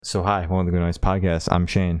So hi, welcome to the Good Noise Podcast. I'm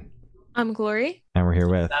Shane, I'm Glory. and we're here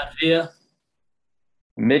with. Latvia.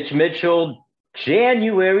 Mitch Mitchell,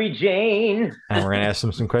 January Jane. And we're gonna ask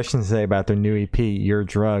them some questions today about their new EP, Your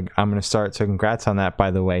Drug. I'm gonna start. So congrats on that, by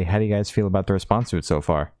the way. How do you guys feel about the response to it so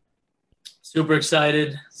far? Super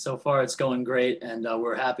excited. So far, it's going great, and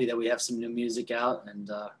we're happy that we have some new music out, and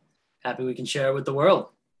happy we can share it with the world.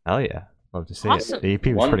 Hell yeah, love to see Awesome. it. The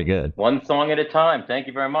EP was pretty good. One song at a time. Thank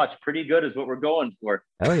you very much. Pretty good is what we're going for.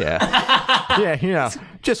 Hell yeah, yeah,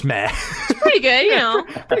 just meh. It's pretty good,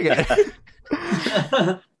 Pretty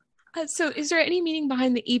good. So, is there any meaning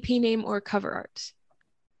behind the EP name or cover art?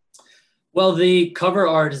 Well, the cover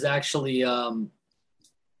art is actually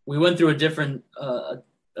we went through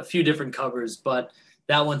a few different covers, but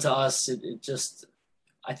that one to us, it just,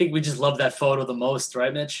 I think we just love that photo the most,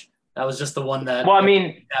 right, Mitch? That was just the one that. Well, I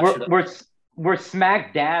mean, captured we're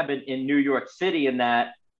smack dab in New York City in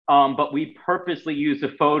that, but we purposely used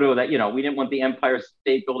a photo that, we didn't want the Empire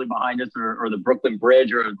State Building behind us or the Brooklyn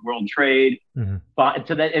Bridge or World Trade. Mm-hmm. But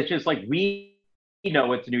so that it's just like we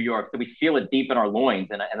know it's New York, so we feel it deep in our loins,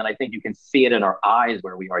 and then I think you can see it in our eyes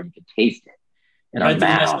where we are. You can taste it in our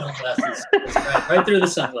mouth. Right through the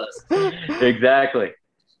sunglasses. Exactly.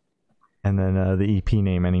 And then the EP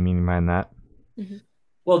name, any meaning behind that? Mm-hmm.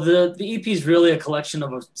 Well, the EP is really a collection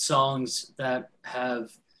of songs that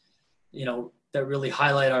have, that really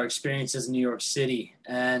highlight our experiences in New York City.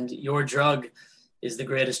 And Your Drug is the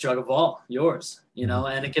greatest drug of all, yours,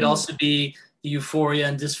 and it could also be the euphoria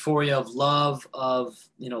and dysphoria of love,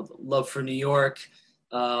 love for New York.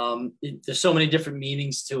 There's so many different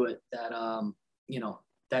meanings to it that,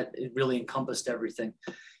 that it really encompassed everything.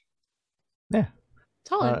 Yeah.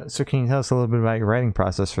 Totally. So can you tell us a little bit about your writing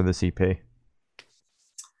process for this EP?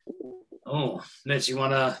 Oh, Mitch, you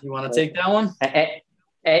wanna take that one?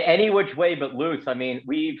 Any which way but loose. I mean,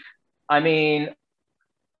 we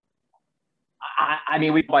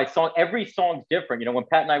by song. Every song's different. When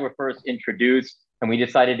Pat and I were first introduced, and we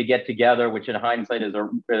decided to get together, which in hindsight is a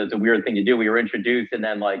weird thing to do. We were introduced, and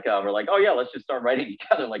then we're like, oh yeah, let's just start writing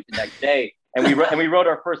together like the next day. And we wrote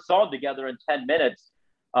our first song together in 10 minutes.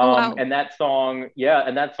 Wow. And that song is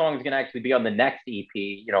going to actually be on the next EP.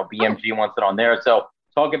 BMG wants it on there. So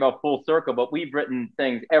talking about full circle, but we've written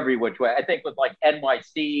things every which way. I think with like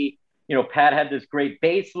NYC, Pat had this great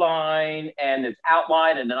bass line and this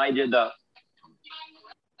outline, and then I did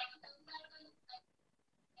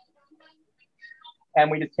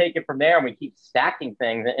and we just take it from there and we keep stacking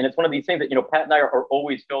things. And it's one of these things that, Pat and I are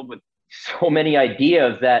always filled with so many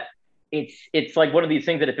ideas that it's like one of these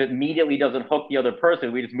things that if it immediately doesn't hook the other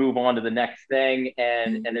person, we just move on to the next thing.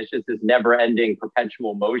 And it's just this never ending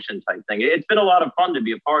perpetual motion type thing. It's been a lot of fun to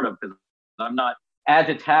be a part of because I'm not, as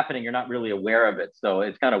it's happening, you're not really aware of it. So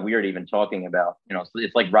it's kind of weird even talking about, so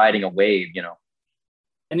it's like riding a wave,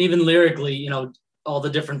 And even lyrically, all the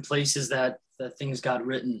different places that things got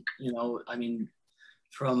written,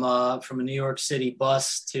 from a New York City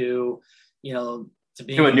bus to,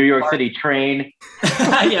 to a New York City train.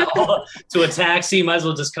 Yeah, to a taxi. Might as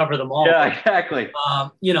well just cover them all. Yeah, exactly.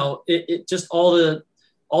 It just all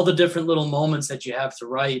the different little moments that you have to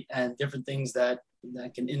write and different things that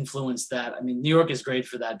can influence that. I mean, New York is great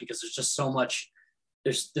for that because there's just so much.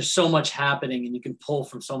 There's so much happening, and you can pull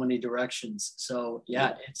from so many directions. So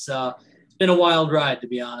yeah, it's been a wild ride, to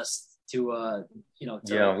be honest.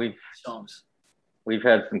 We've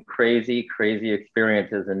had some crazy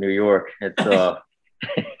experiences in New York. It's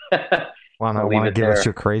Want to give us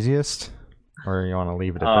your craziest, or you want to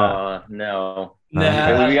leave it at that? No.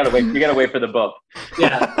 Nah. We gotta wait for the book.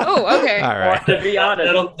 Yeah. Oh, okay. All right. To be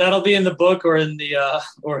honest, that'll be in the book or in the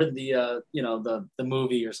the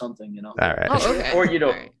movie or something. All right. Oh, okay. Or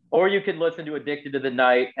All right. or you could listen to Addicted to the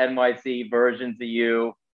Night, NYC versions of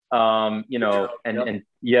you. And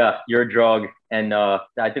Your Drug, and I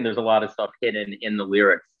think there's a lot of stuff hidden in the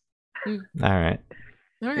lyrics. All right.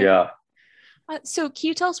 All right. Yeah. So can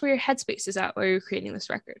you tell us where your headspace is at while you're creating this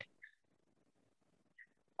record?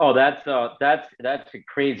 Oh, that's a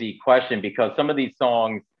crazy question because some of these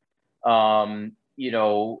songs, versions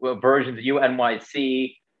of you,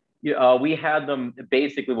 NYC, we had them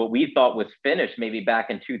basically what we thought was finished maybe back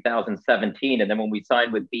in 2017, and then when we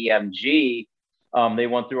signed with BMG, they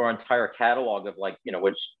went through our entire catalog of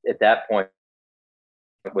which at that point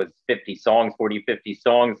was 50 songs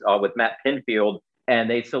with Matt Pinfield. And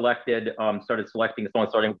they started selecting the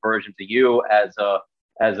songs starting with Versions of You as a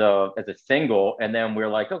single. And then we're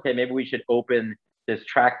like, okay, maybe we should open this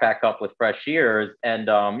track back up with Fresh Ears. And,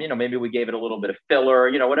 maybe we gave it a little bit of filler,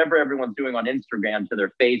 whatever everyone's doing on Instagram to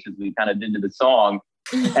their faces, we kind of did to the song.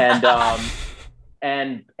 And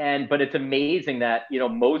but it's amazing that, you know,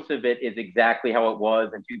 most of it is exactly how it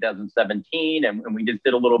was in 2017. And we just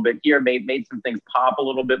did a little bit here, made some things pop a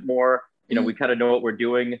little bit more. You know, we kind of know what we're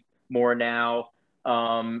doing more now.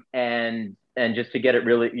 And just to get it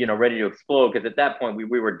really, you know, ready to explode. Because at that point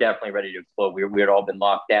we were definitely ready to explode. We had all been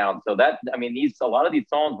locked down. So that, I mean, a lot of these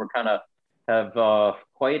songs were kind of have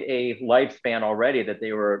quite a lifespan already, that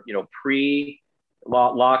they were, you know,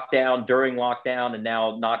 lockdown, during lockdown, and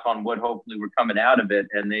now, knock on wood, hopefully we're coming out of it.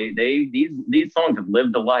 And these songs have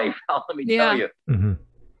lived a life. Let me tell you. Mm-hmm.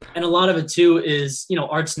 And a lot of it too is, you know,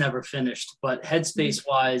 art's never finished, but headspace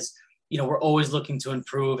wise, you know, we're always looking to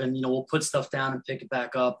improve, and, you know, we'll put stuff down and pick it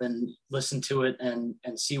back up and listen to it and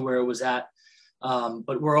see where it was at.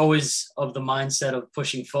 But we're always of the mindset of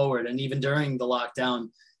pushing forward. And even during the lockdown,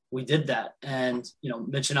 we did that. And, you know,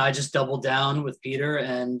 Mitch and I just doubled down with Peter,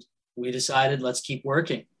 and we decided, let's keep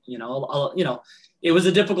working. You know, it was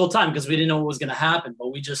a difficult time because we didn't know what was going to happen,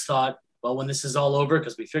 but we just thought, well, when this is all over,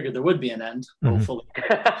 because we figured there would be an end, hopefully.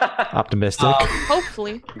 Optimistic.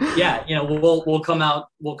 Hopefully. Yeah, you know, we'll come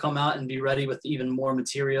out and be ready with even more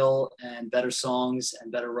material and better songs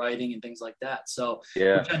and better writing and things like that. So we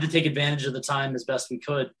tried to take advantage of the time as best we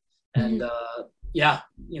could. And yeah,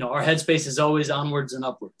 you know, our headspace is always onwards and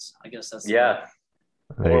upwards. I guess that's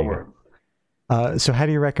forward. So how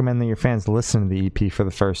do you recommend that your fans listen to the EP for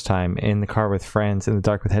the first time? In the car with friends, in the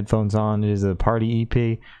dark with headphones on? Is it a party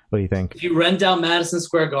EP? What do you think? If you rent out Madison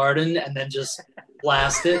Square Garden and then just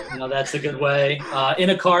blast it, you know, that's a good way. In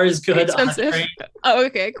a car is good. Expensive. On a train, oh,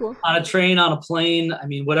 okay, cool. On a train, on a plane. I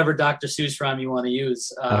mean, whatever Dr. Seuss rhyme you want to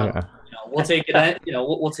use. You know, we'll take it. You know,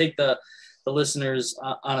 we'll take the listeners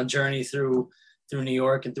on a journey through New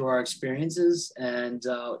York and through our experiences. And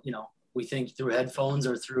you know, we think through headphones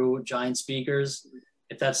or through giant speakers,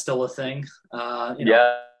 if that's still a thing. You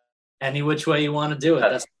know, any which way you want to do it,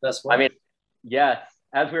 that's the best way. I mean, yes.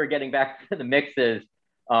 As we were getting back to the mixes,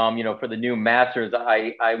 you know, for the new masters,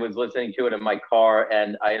 I was listening to it in my car,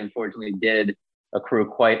 and I unfortunately did accrue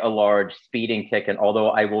quite a large speeding ticket. Although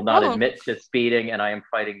I will not admit to speeding, and I am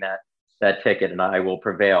fighting that ticket, and I will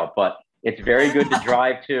prevail. But it's very good to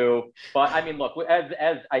drive to. But I mean, look,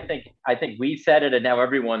 as I think we said it, and now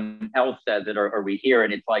everyone else says it, or we hear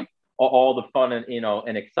it. It's like all the fun and, you know,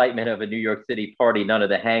 and excitement of a New York City party, none of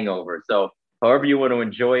the hangover. So however you want to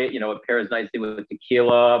enjoy it, you know, it pairs nicely with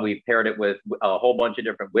tequila. We've paired it with a whole bunch of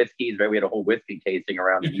different whiskeys. Right, we had a whole whiskey tasting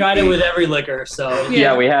around. You tried it with every liquor, so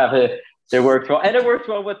yeah, we have it. It works well, and it works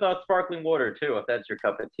well with sparkling water too, if that's your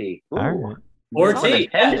cup of tea. Right. Or tea.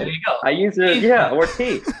 Yeah, there you go. I use it. Yeah, or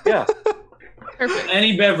tea. Yeah. Perfect.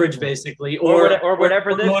 Any beverage, basically, or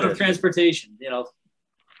whatever this mode is. of transportation. You know.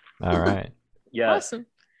 All right. Yeah. Awesome.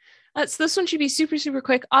 So this one should be super, super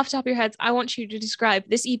quick. Off the top of your heads, I want you to describe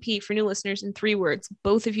this EP for new listeners in 3 words.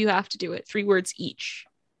 Both of you have to do it. 3 words each.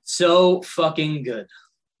 So fucking good.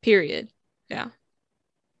 Period. Yeah.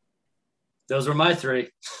 Those were my 3.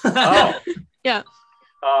 Oh. Yeah.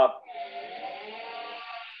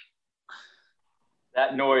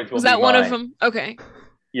 That noise was that one of them? Okay.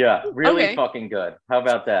 Yeah, really fucking good. How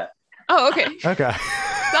about that? Oh, okay. Okay.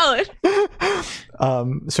 Solid.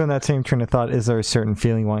 So in that same train of thought, is there a certain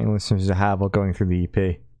feeling you want your listeners to have while going through the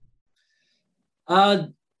EP?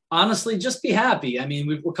 Honestly, just be happy. I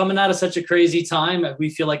mean, we're coming out of such a crazy time. We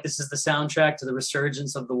feel like this is the soundtrack to the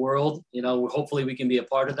resurgence of the world. You know, hopefully we can be a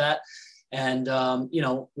part of that. And, you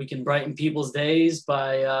know, we can brighten people's days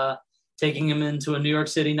by taking them into a New York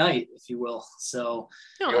City night, if you will. So,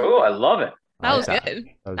 oh, I love it. That was good.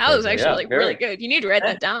 That was actually really good. You need to write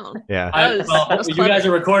that down. Yeah. That was you guys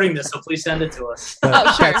are recording this, so please send it to us.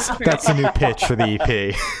 That's the new pitch for the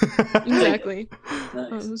EP. Exactly. Nice.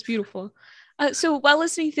 Oh, it was beautiful. So while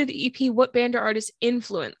listening through the EP, what band or artist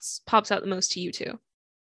influence pops out the most to you two?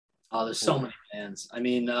 Oh, there's so many bands. I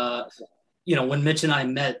mean, you know, when Mitch and I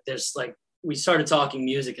met, there's like, we started talking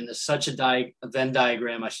music, and there's such a Venn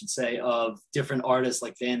diagram, I should say, of different artists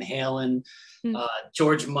like Van Halen,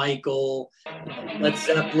 George Michael, Led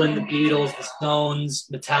Zeppelin, the Beatles, the Stones,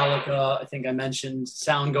 Metallica. I think I mentioned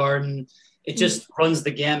Soundgarden. It just runs the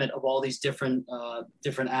gamut of all these different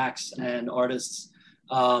acts and artists.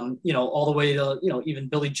 You know, all the way to, you know, even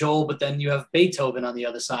Billy Joel, but then you have Beethoven on the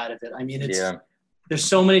other side of it. I mean, there's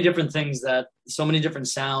so many different things so many different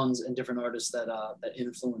sounds and different artists that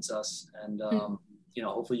influence us. And, you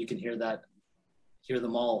know, hopefully you can hear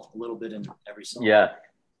them all a little bit in every song. Yeah.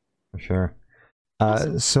 For sure.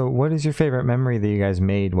 So what is your favorite memory that you guys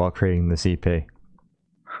made while creating this EP?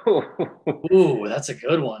 Ooh, that's a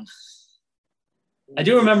good one. I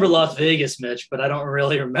do remember Las Vegas, Mitch, but I don't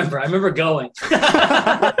really remember. I remember going.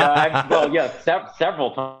 Well, yeah,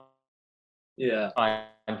 several times. Yeah.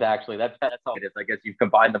 actually. That's all it is. I guess you've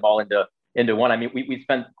combined them all into one. I mean, we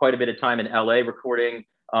spent quite a bit of time in LA recording.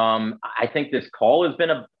 I think this call has been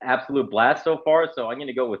an absolute blast so far, so I'm going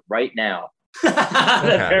to go with right now.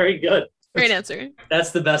 That's very good. Great answer.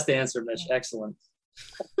 That's the best answer, Mitch. Excellent.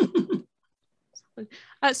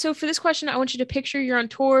 So for this question, I want you to picture you're on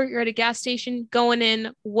tour, you're at a gas station, going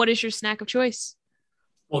in. What is your snack of choice?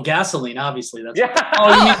 Well, gasoline, obviously. That's Yeah.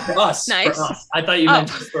 Oh, you mean for us? Nice. For us. I thought you meant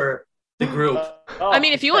just for the group. I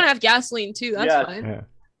mean, if you want to have gasoline too, that's fine. Yeah.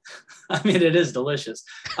 I mean, it is delicious.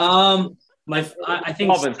 I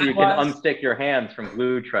think so you can unstick your hands from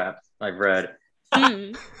glue traps. I've read.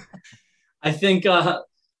 I think a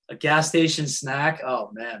gas station snack.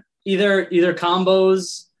 Oh man, either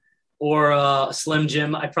combos or a Slim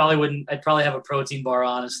Jim. I'd probably have a protein bar,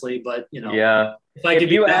 honestly. But yeah, if I could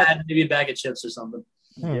be bad, maybe a bag of chips or something.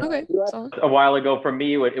 Okay. A while ago, for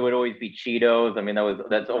me, it would always be Cheetos. I mean,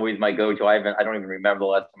 that's always my go-to. I don't even remember the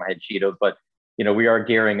last time I had Cheetos, but we are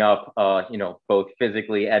gearing up, both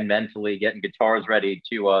physically and mentally, getting guitars ready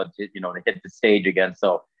to hit the stage again.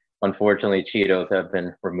 So unfortunately, Cheetos have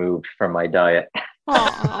been removed from my diet.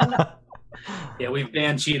 Yeah, we've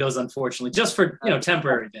banned Cheetos, unfortunately, just for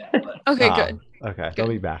temporary ban. But. Okay, good. Okay, Good. they'll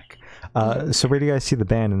be back. So where do you guys see the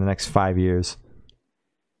band in the next 5 years?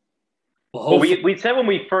 Well, we said when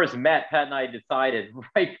we first met, Pat and I decided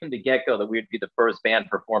right from the get-go that we would be the first band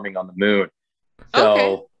performing on the moon.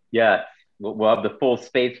 So, yeah, we'll have the full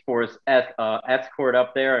Space Force escort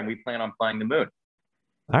up there, and we plan on flying the moon.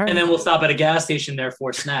 All right. And then we'll stop at a gas station there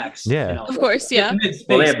for snacks. Yeah. Of course, yeah.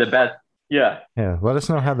 Well, they have the best. Yeah. Yeah. Let us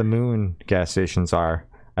know how the moon gas stations are.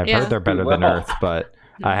 I've heard they're better than Earth, but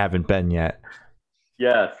I haven't been yet.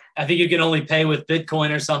 Yes. I think you can only pay with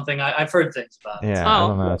Bitcoin or something. I've heard things about it. Yeah, I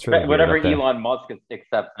don't know. It's really whatever weird up there. Elon Musk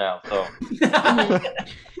accepts now. So.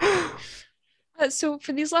 So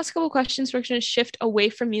for these last couple of questions, we're going to shift away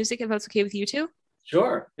from music, if that's okay with you two.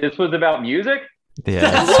 Sure. This was about music? Yeah,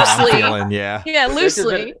 that's how I'm Loosely. feeling, yeah. Yeah,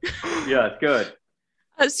 loosely. Yeah, it's good.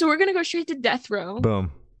 So we're going to go straight to death row.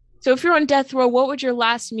 Boom. So if you're on death row, what would your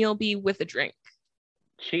last meal be with a drink?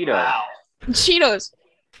 Cheetos. Wow. Cheetos.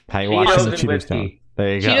 How you washing the and Cheetos whiskey. down?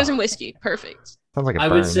 There you go. Cheetos and whiskey. Perfect. Sounds like it I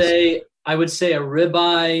burns. would say a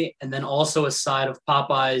ribeye, and then also a side of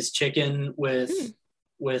Popeye's chicken with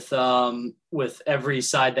every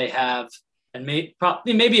side they have, and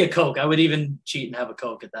maybe a Coke. I would even cheat and have a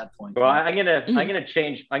Coke at that point. Well, I'm gonna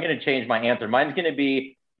change my answer. Mine's gonna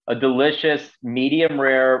be a delicious medium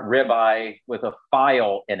rare ribeye with a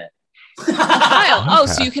file in it. File. Oh,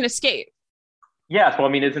 Okay. so you can escape. Yes. Well,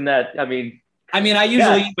 I mean, isn't that? I mean, I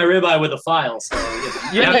usually eat my ribeye with a file, so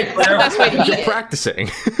Yeah, That's the best way to eat You're it. practicing.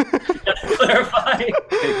 clarify.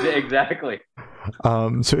 exactly.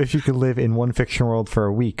 So if you could live in one fiction world for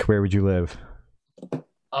a week, where would you live?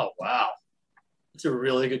 Oh wow, that's a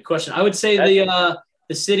really good question. I would say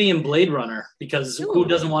the city in Blade Runner, because who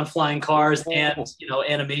doesn't want flying cars and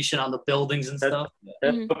animation on the buildings and stuff.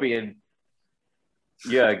 That's being.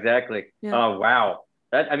 Yeah, exactly. Yeah. Oh wow.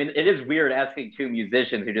 It is weird asking two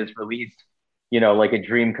musicians who just released, like a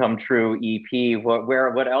dream come true EP.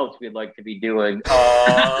 What else we'd like to be doing?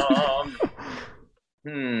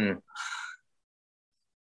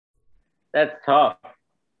 That's tough.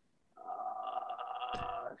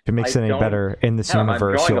 If it makes it any better, in this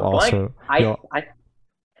universe, you'll also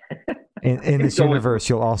in this universe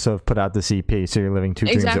you'll also put out this EP, so you're living two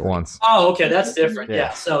dreams at once. Oh, okay, that's different. Yeah. Yeah,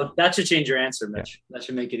 so that should change your answer, Mitch. That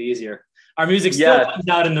should make it easier. Our music still comes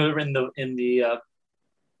out in the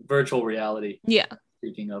virtual reality. Yeah.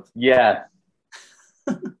 Speaking of, yeah.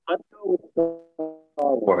 Let's go with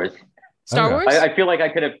Star Wars. Star Wars? I feel like I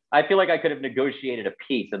could have negotiated a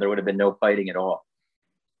peace, and there would have been no fighting at all.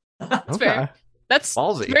 That's fair. That's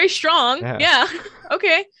Ballsy. very strong. Yeah. Yeah.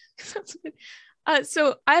 Okay. Sounds good.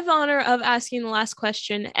 So I have the honor of asking the last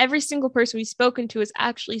question. Every single person we've spoken to has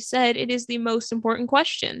actually said it is the most important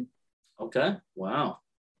question. okay, wow.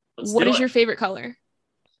 What is your favorite color?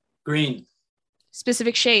 green?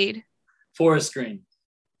 Specific shade? Forest green.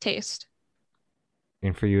 Taste?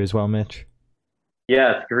 And for you as well, Mitch?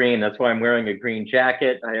 Yes, green. That's why I'm wearing a green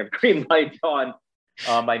jacket. I have green lights on.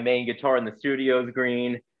 My main guitar in the studio is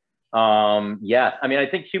green. Yes, I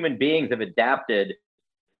think human beings have adapted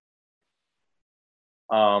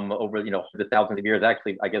over the thousands of years.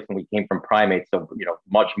 Actually, I guess when we came from primates, so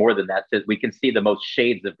much more than that. We can see the most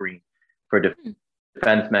shades of green for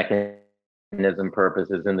defense mechanism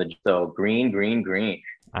purposes so green.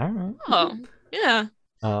 All right. Oh, yeah.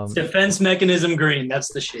 Defense mechanism green.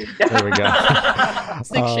 That's the shade. There we go.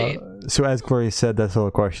 Sick shade. So as Gloria said, that's all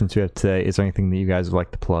the questions we have today. Is there anything that you guys would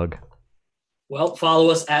like to plug? Well, follow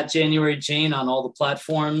us at January Jane on all the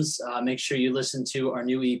platforms. Make sure you listen to our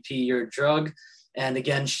new EP, Your Drug. And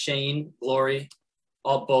again, Shane, Glory,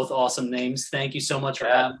 both awesome names. Thank you so much for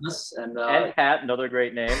having us. And Pat, another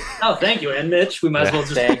great name. Oh, thank you. And Mitch, we might as well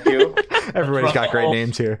just thank you. Everybody's got great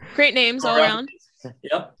names here. Great names all around.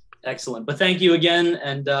 Yep. Excellent. But thank you again.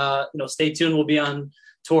 And, stay tuned. We'll be on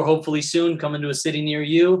tour hopefully soon, coming to a city near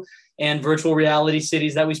you. And virtual reality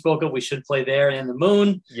cities that we spoke of, we should play there and the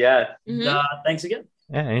moon. Yeah. Thanks again.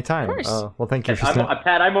 Yeah, anytime. Well, thank you for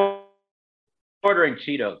Pat, I'm ordering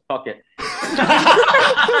Cheetos. Fuck it.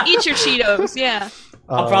 Eat your Cheetos. Yeah.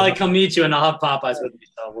 I'll probably come meet you and I'll have Popeyes with me,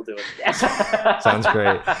 so we'll do it. Sounds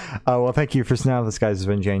great. Well, thank you for now. This, guys, has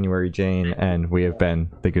been January Jane, and we have been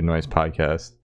the Good Noise Podcast.